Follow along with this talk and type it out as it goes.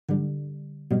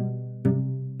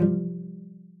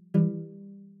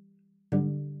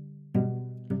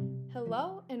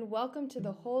welcome to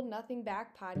the Hold Nothing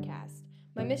Back podcast.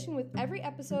 My mission with every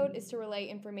episode is to relay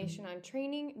information on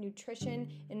training, nutrition,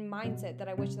 and mindset that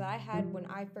I wish that I had when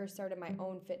I first started my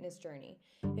own fitness journey.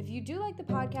 If you do like the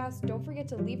podcast, don't forget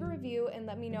to leave a review and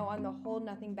let me know on the Hold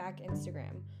Nothing Back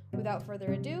Instagram. Without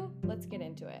further ado, let's get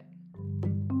into it.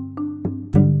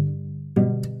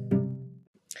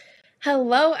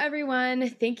 Hello, everyone.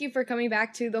 Thank you for coming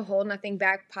back to the Hold Nothing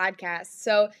Back podcast.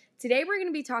 So today we're going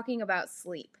to be talking about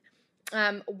sleep.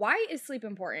 Why is sleep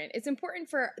important? It's important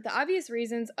for the obvious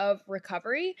reasons of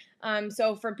recovery.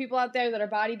 So for people out there that are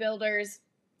bodybuilders,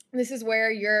 this is where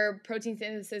your protein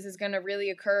synthesis is going to really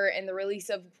occur and the release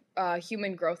of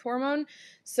human growth hormone.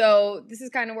 So this is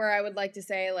kind of where I would like to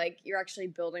say, like, you're actually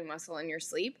building muscle in your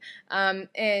sleep.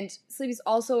 And sleep is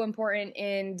also important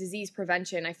in disease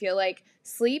prevention. I feel like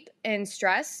sleep and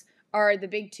stress are the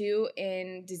big two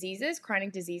in diseases,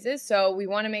 chronic diseases. So we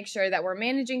want to make sure that we're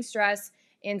managing stress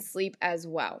and sleep as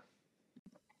well.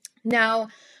 Now,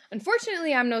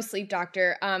 unfortunately, I'm no sleep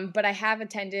doctor, but I have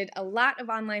attended a lot of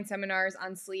online seminars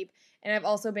on sleep, and I've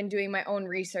also been doing my own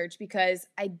research because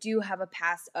I do have a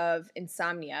past of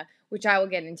insomnia, which I will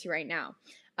get into right now.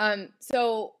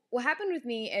 So what happened with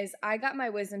me is I got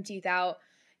my wisdom teeth out,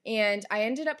 and I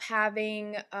ended up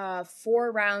having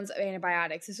 4 rounds of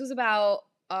antibiotics. This was about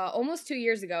almost 2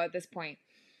 years ago at this point.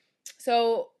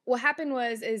 So what happened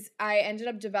is I ended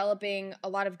up developing a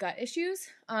lot of gut issues.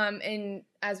 And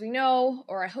as we know,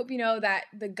 or I hope you know, that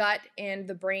the gut and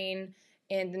the brain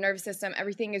and the nervous system,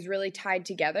 everything is really tied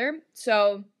together.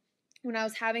 So when I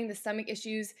was having the stomach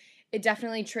issues, it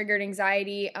definitely triggered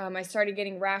anxiety. I started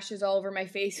getting rashes all over my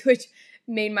face, which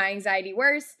made my anxiety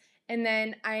worse. And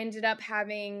then I ended up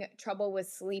having trouble with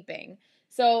sleeping.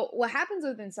 So what happens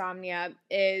with insomnia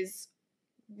is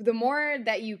the more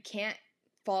that you can't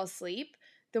fall asleep,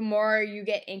 the more you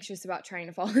get anxious about trying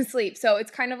to fall asleep. So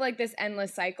it's kind of like this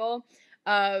endless cycle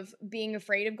of being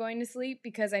afraid of going to sleep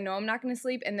because I know I'm not going to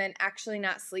sleep, and then actually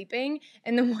not sleeping.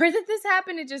 And the more that this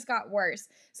happened, it just got worse.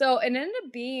 So it ended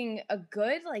up being a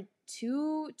good like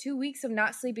two weeks of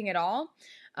not sleeping at all.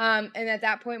 And at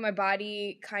that point, my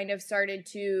body kind of started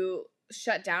to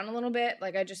shut down a little bit.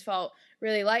 Like I just felt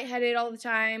really lightheaded all the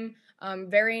time.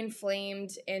 Very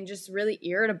inflamed and just really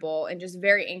irritable and just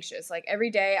very anxious. Like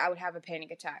every day I would have a panic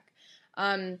attack.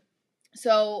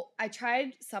 So I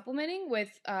tried supplementing with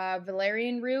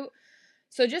valerian root.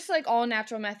 So just like all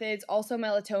natural methods, also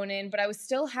melatonin, but I was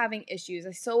still having issues.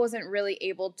 I still wasn't really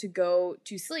able to go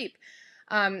to sleep.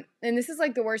 And this is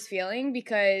like the worst feeling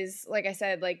because, like I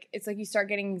said, like it's like you start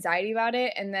getting anxiety about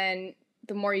it, and then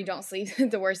the more you don't sleep,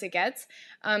 the worse it gets.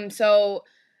 So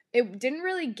it didn't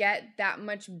really get that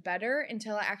much better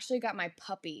until I actually got my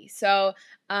puppy. So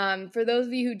for those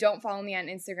of you who don't follow me on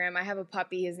Instagram, I have a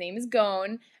puppy. His name is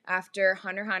Gone, after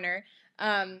Hunter Hunter.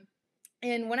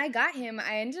 And when I got him,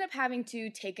 I ended up having to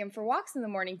take him for walks in the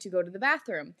morning to go to the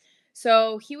bathroom.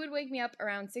 So he would wake me up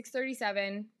around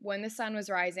 6:37 when the sun was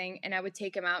rising, and I would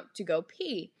take him out to go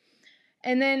pee.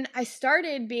 And then I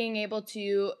started being able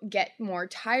to get more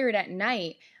tired at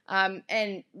night.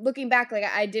 And looking back, like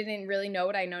I didn't really know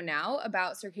what I know now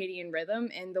about circadian rhythm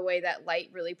and the way that light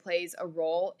really plays a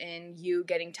role in you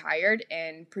getting tired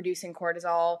and producing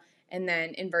cortisol, and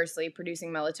then inversely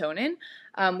producing melatonin,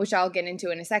 which I'll get into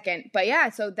in a second. But yeah,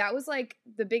 so that was like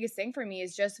the biggest thing for me,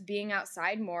 is just being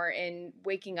outside more and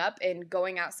waking up and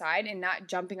going outside and not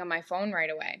jumping on my phone right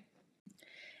away.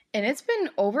 And it's been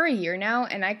over a year now,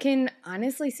 and I can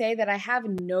honestly say that I have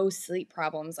no sleep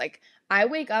problems. Like, I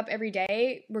wake up every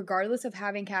day, regardless of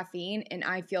having caffeine, and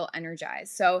I feel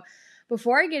energized. So,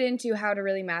 before I get into how to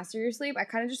really master your sleep, I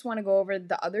kind of just want to go over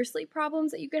the other sleep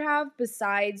problems that you could have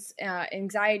besides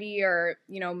anxiety, or,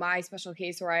 you know, my special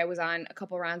case where I was on a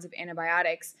couple rounds of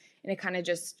antibiotics, and it kind of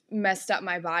just messed up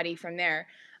my body from there.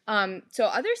 So,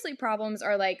 other sleep problems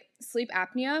are like sleep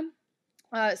apnea.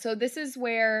 So, this is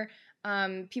where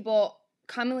people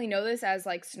commonly know this as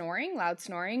like snoring, loud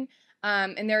snoring.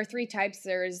 And there are 3 types.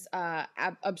 There's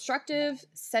obstructive,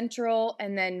 central,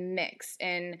 and then mixed.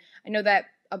 And I know that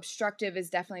obstructive is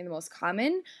definitely the most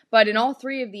common, but in all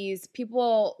 3 of these,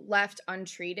 people left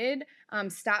untreated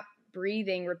stop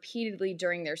breathing repeatedly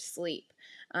during their sleep.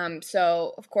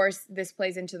 So of course, this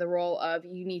plays into the role of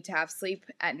you need to have sleep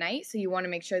at night. So you want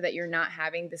to make sure that you're not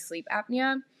having the sleep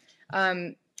apnea.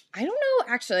 I don't know,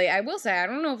 actually, I will say, I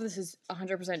don't know if this is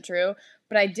 100% true,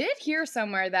 but I did hear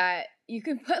somewhere that you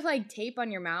can put like tape on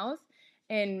your mouth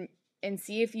and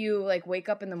see if you like wake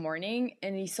up in the morning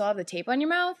and you still have the tape on your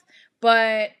mouth.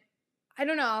 But I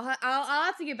don't know. I'll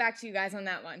have to get back to you guys on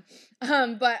that one.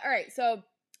 But all right, so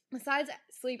besides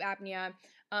sleep apnea,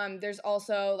 there's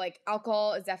also like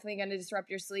alcohol is definitely going to disrupt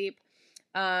your sleep.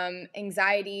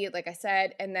 anxiety, like I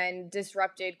said, and then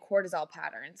disrupted cortisol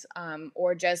patterns,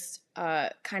 or just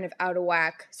kind of out of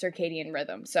whack circadian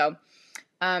rhythm. So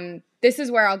this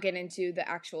is where I'll get into the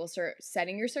actual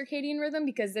setting your circadian rhythm,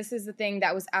 because this is the thing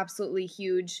that was absolutely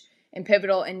huge and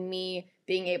pivotal in me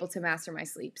being able to master my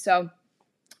sleep. So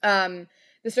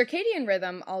the circadian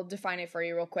rhythm, I'll define it for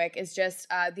you real quick, is just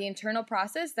the internal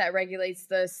process that regulates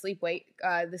the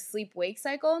sleep-wake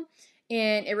cycle,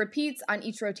 and it repeats on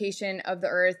each rotation of the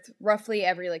Earth roughly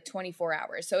every like 24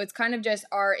 hours. So it's kind of just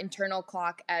our internal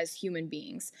clock as human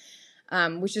beings,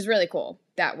 which is really cool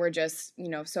that we're just,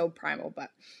 so primal. But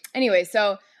anyway,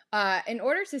 so in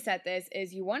order to set this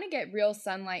is you want to get real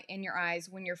sunlight in your eyes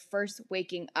when you're first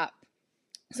waking up.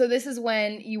 So this is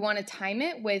when you want to time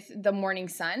it with the morning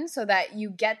sun so that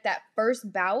you get that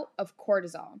first bout of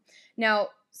cortisol. Now,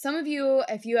 some of you,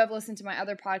 if you have listened to my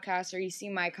other podcasts or you see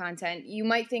my content, you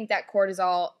might think that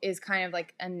cortisol is kind of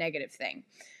like a negative thing.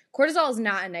 Cortisol is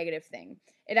not a negative thing.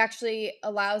 It actually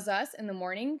allows us in the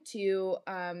morning to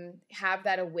have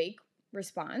that awake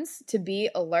response, to be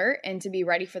alert and to be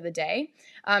ready for the day.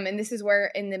 And this is where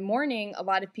in the morning, a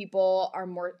lot of people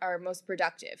are most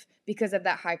productive because of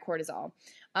that high cortisol.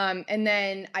 And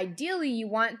then ideally you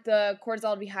want the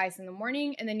cortisol to be highest in the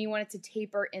morning, and then you want it to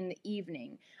taper in the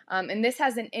evening. And this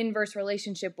has an inverse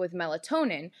relationship with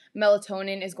melatonin.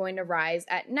 Melatonin is going to rise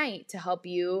at night to help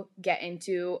you get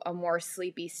into a more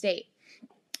sleepy state.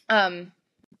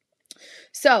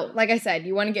 So, like I said,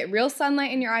 you want to get real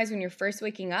sunlight in your eyes when you're first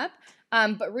waking up.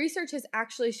 But research has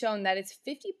actually shown that it's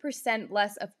 50%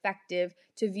 less effective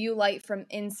to view light from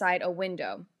inside a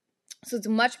window. So it's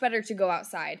much better to go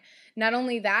outside. Not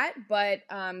only that, but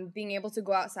being able to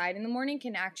go outside in the morning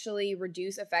can actually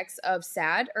reduce effects of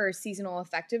SAD, or seasonal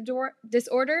affective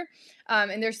disorder.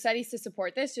 And there's studies to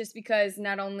support this, just because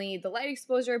not only the light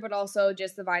exposure, but also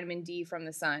just the vitamin D from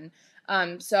the sun.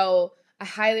 So I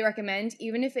highly recommend,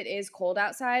 even if it is cold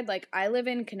outside. Like, I live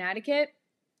in Connecticut,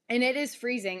 and it is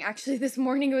freezing. Actually, this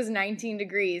morning it was 19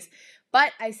 degrees,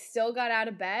 but I still got out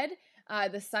of bed.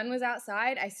 The sun was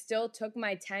outside. I still took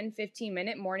my 10-15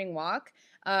 minute morning walk.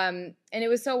 And it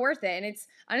was so worth it. And it's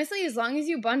honestly, as long as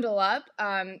you bundle up,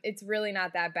 it's really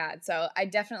not that bad. So I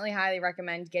definitely highly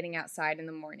recommend getting outside in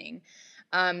the morning.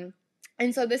 And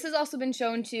so this has also been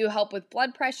shown to help with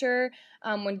blood pressure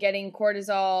when getting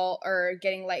cortisol or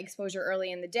getting light exposure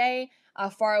early in the day,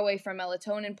 far away from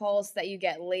melatonin pulse that you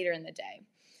get later in the day.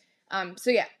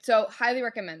 So highly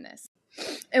recommend this.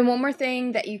 And one more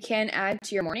thing that you can add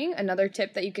to your morning, another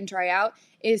tip that you can try out,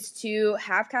 is to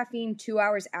have caffeine 2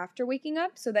 hours after waking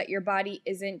up so that your body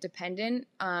isn't dependent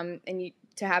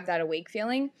to have that awake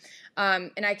feeling.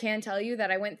 And I can tell you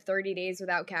that I went 30 days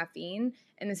without caffeine,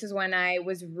 and this is when I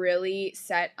was really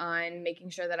set on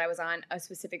making sure that I was on a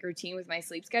specific routine with my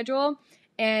sleep schedule.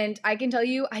 And I can tell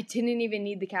you I didn't even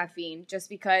need the caffeine, just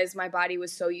because my body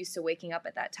was so used to waking up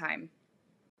at that time.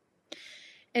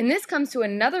 And this comes to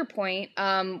another point,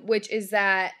 which is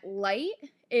that light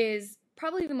is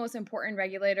probably the most important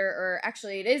regulator, or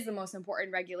actually it is the most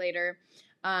important regulator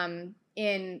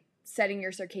in setting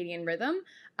your circadian rhythm.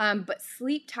 But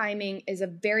sleep timing is a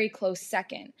very close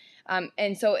second.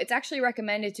 And so it's actually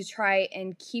recommended to try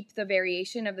and keep the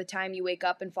variation of the time you wake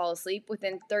up and fall asleep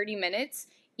within 30 minutes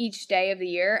each day of the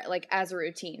year, like as a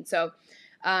routine. So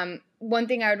one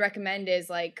thing I would recommend is,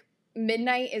 like,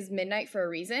 midnight is midnight for a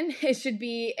reason. It should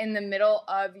be in the middle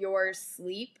of your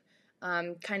sleep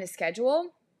kind of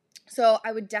schedule. So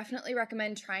I would definitely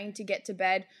recommend trying to get to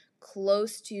bed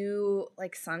close to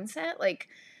like sunset, like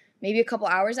maybe a couple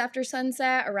hours after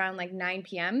sunset, around like 9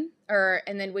 p.m.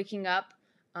 and then waking up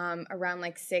around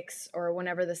like 6 or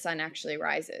whenever the sun actually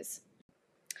rises.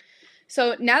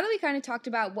 So now that we kind of talked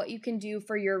about what you can do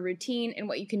for your routine and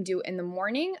what you can do in the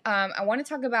morning, I want to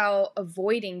talk about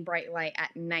avoiding bright light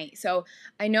at night. So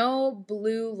I know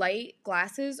blue light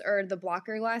glasses, or the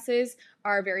blocker glasses,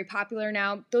 are very popular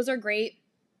now. Those are great,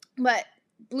 but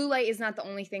blue light is not the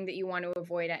only thing that you want to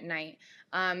avoid at night.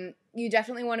 You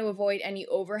definitely want to avoid any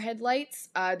overhead lights.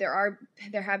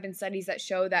 There have been studies that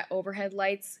show that overhead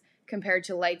lights, compared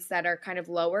to lights that are kind of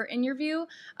lower in your view,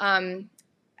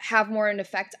 have more an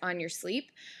effect on your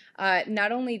sleep.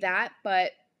 Not only that,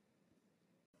 but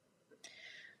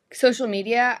social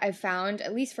media, I've found,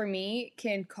 at least for me,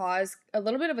 can cause a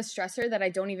little bit of a stressor that I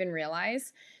don't even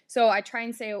realize. So I try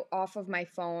and stay off of my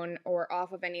phone or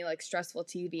off of any like stressful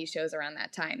TV shows around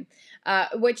that time.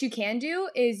 What you can do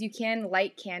is you can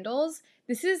light candles.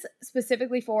 This is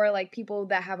specifically for like people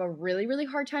that have a really, really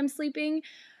hard time sleeping.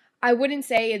 I wouldn't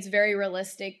say it's very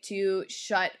realistic to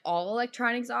shut all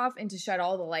electronics off and to shut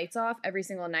all the lights off every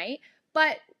single night,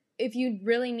 but if you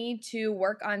really need to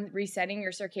work on resetting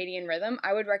your circadian rhythm,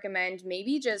 I would recommend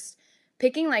maybe just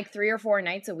picking like 3 or 4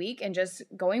 nights a week and just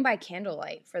going by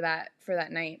candlelight for that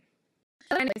night.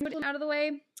 Out of the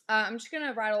way, I'm just going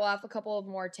to rattle off a couple of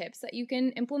more tips that you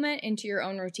can implement into your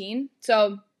own routine.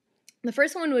 So the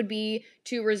first one would be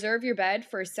to reserve your bed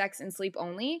for sex and sleep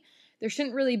only. There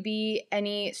shouldn't really be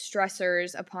any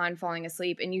stressors upon falling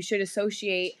asleep, and you should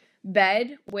associate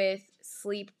bed with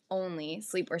sleep only,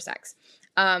 sleep or sex.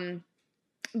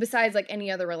 Besides like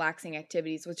any other relaxing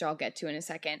activities, which I'll get to in a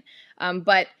second.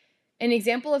 But an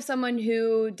example of someone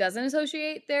who doesn't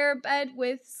associate their bed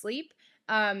with sleep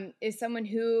is someone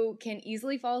who can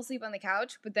easily fall asleep on the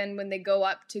couch, but then when they go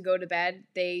up to go to bed,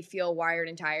 they feel wired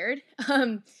and tired,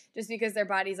 just because their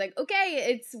body's like,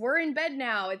 okay, we're in bed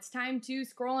now. It's time to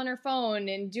scroll on our phone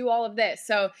and do all of this.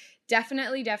 So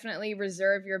definitely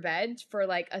reserve your bed for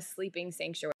like a sleeping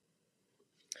sanctuary.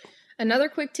 Another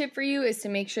quick tip for you is to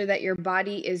make sure that your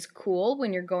body is cool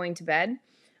when you're going to bed.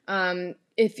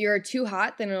 If you're too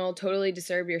hot, then it'll totally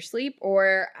disturb your sleep.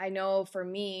 Or I know for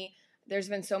me, there's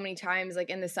been so many times like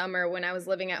in the summer when I was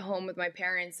living at home with my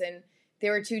parents and they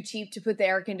were too cheap to put the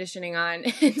air conditioning on.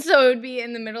 And so it would be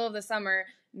in the middle of the summer,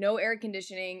 no air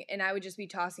conditioning, and I would just be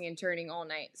tossing and turning all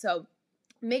night. So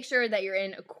make sure that you're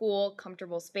in a cool,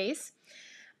 comfortable space.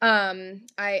 I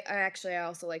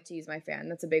also like to use my fan.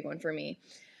 That's a big one for me.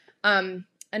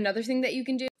 Another thing that you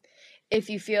can do if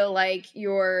you feel like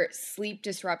your sleep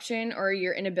disruption or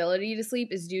your inability to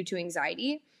sleep is due to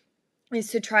anxiety is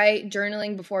to try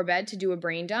journaling before bed to do a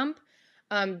brain dump.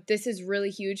 This is really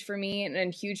huge for me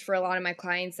and huge for a lot of my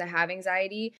clients that have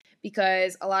anxiety,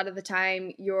 because a lot of the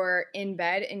time you're in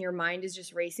bed and your mind is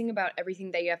just racing about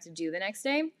everything that you have to do the next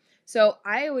day. So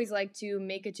I always like to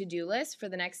make a to-do list for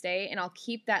the next day, and I'll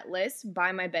keep that list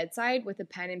by my bedside with a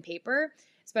pen and paper,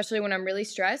 especially when I'm really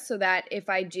stressed, so that if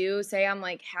I do say I'm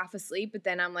like half asleep, but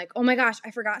then I'm like, oh my gosh,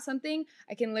 I forgot something,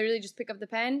 I can literally just pick up the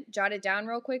pen, jot it down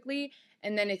real quickly,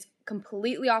 and then it's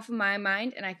completely off of my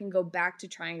mind and I can go back to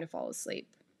trying to fall asleep.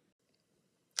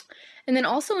 And then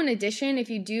also, in addition, if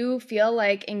you do feel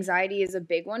like anxiety is a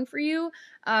big one for you,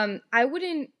 I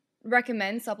wouldn't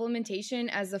recommend supplementation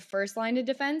as the first line of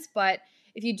defense, but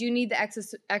if you do need the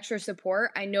extra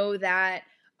support, I know that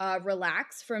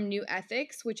Relax from New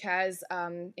Ethics, which has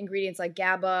ingredients like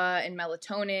GABA and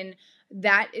melatonin,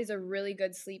 that is a really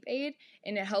good sleep aid,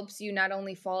 and it helps you not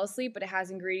only fall asleep, but it has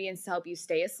ingredients to help you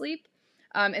stay asleep.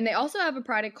 And they also have a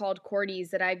product called Cordy's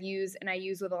that I've used and I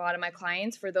use with a lot of my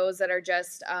clients for those that are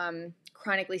just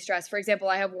chronically stressed. For example,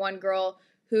 I have one girl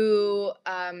who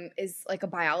is like a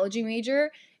biology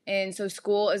major, and so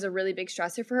school is a really big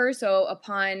stressor for her. So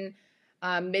upon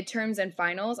midterms and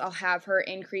finals, I'll have her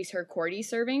increase her Cordy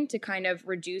serving to kind of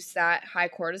reduce that high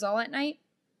cortisol at night.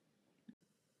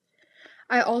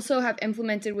 I also have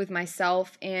implemented with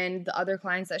myself and the other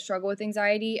clients that struggle with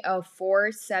anxiety a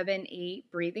 4-7-8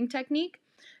 breathing technique.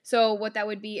 So what that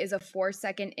would be is a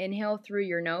 4-second inhale through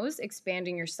your nose,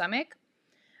 expanding your stomach,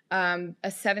 a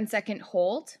 7-second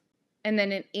hold, and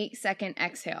then an 8-second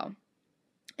exhale.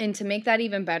 And to make that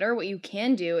even better, what you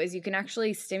can do is you can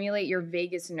actually stimulate your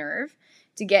vagus nerve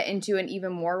to get into an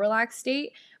even more relaxed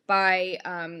state by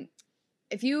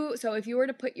if you were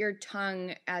to put your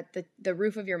tongue at the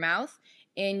roof of your mouth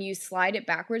and you slide it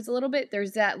backwards a little bit,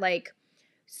 there's that like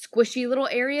squishy little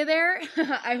area there.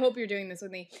 I hope you're doing this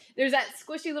with me. There's that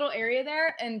squishy little area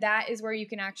there, and that is where you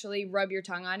can actually rub your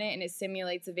tongue on it, and it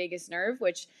stimulates the vagus nerve,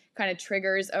 which kind of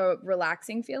triggers a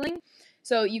relaxing feeling.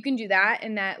 So you can do that,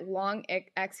 and that long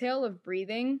exhale of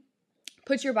breathing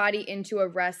puts your body into a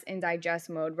rest and digest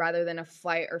mode rather than a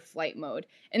fight or flight mode.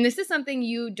 And this is something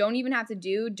you don't even have to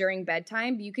do during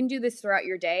bedtime, but you can do this throughout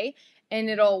your day, and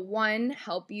it'll, one,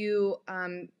 help you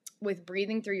with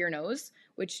breathing through your nose,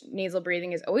 which nasal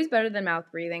breathing is always better than mouth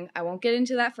breathing. I won't get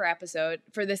into that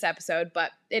for this episode, but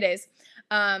it is.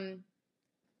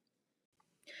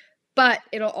 But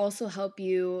it'll also help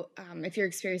you, if you're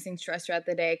experiencing stress throughout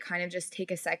the day, kind of just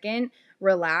take a second,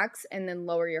 relax, and then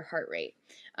lower your heart rate.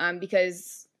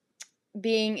 Because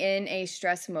being in a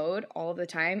stress mode all the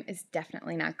time is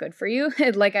definitely not good for you.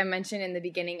 Like I mentioned in the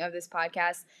beginning of this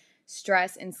podcast,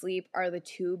 stress and sleep are the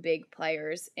two big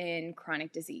players in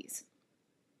chronic disease.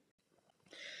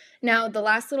 Now, the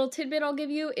last little tidbit I'll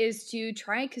give you is to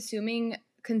try consuming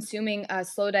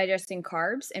slow digesting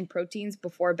carbs and proteins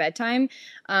before bedtime.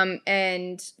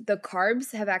 And the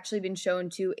carbs have actually been shown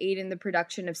to aid in the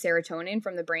production of serotonin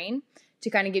from the brain to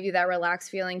kind of give you that relaxed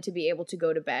feeling to be able to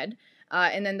go to bed.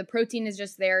 And then the protein is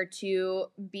just there to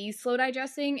be slow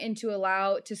digesting and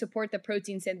to support the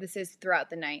protein synthesis throughout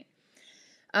the night.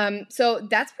 So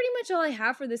that's pretty much all I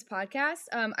have for this podcast.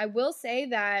 I will say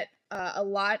that a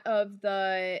lot of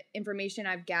the information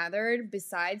I've gathered,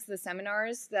 besides the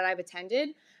seminars that I've attended,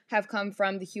 have come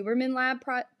from the Huberman Lab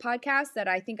podcast that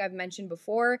I think I've mentioned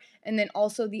before, and then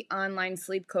also the Online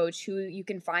Sleep Coach, who you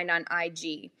can find on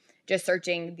IG, just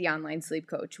searching the Online Sleep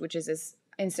Coach, which is his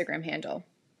Instagram handle.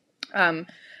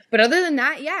 But other than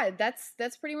that, yeah,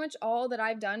 that's pretty much all that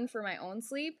I've done for my own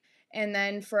sleep, and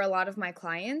then for a lot of my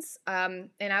clients. And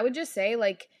I would just say,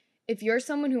 like, if you're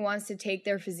someone who wants to take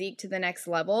their physique to the next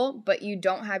level, but you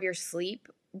don't have your sleep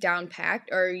down packed,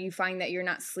 or you find that you're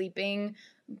not sleeping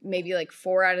maybe like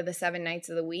 4 out of the 7 nights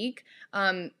of the week,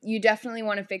 you definitely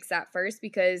want to fix that first,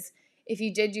 because if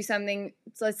you did do something,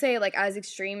 so let's say like as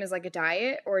extreme as like a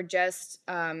diet or just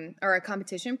or a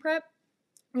competition prep,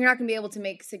 you're not going to be able to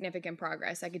make significant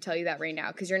progress. I can tell you that right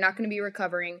now, because you're not going to be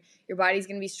recovering. Your body's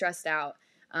going to be stressed out.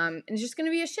 And it's just going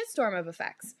to be a shitstorm of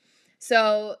effects.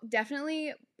 So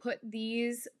definitely put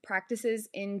these practices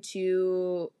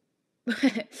into, I was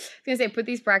going to say put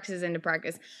these practices into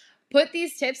practice. Put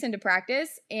these tips into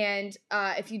practice. And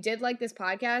if you did like this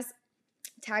podcast,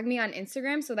 tag me on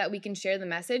Instagram so that we can share the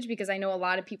message, because I know a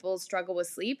lot of people struggle with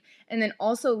sleep. And then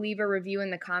also leave a review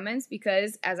in the comments,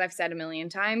 because as I've said a million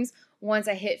times, once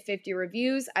I hit 50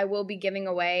 reviews, I will be giving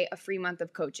away a free month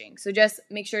of coaching. So just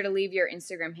make sure to leave your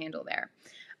Instagram handle there.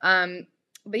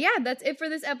 But yeah, that's it for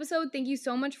this episode. Thank you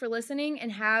so much for listening,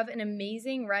 and have an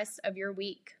amazing rest of your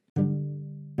week.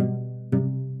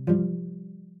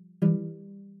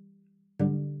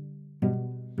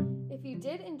 If you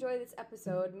did enjoy this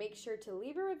episode, make sure to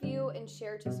leave a review and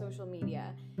share to social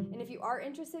media. And if you are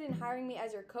interested in hiring me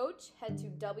as your coach, head to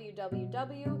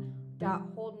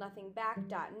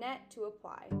www.holdnothingback.net to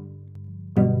apply.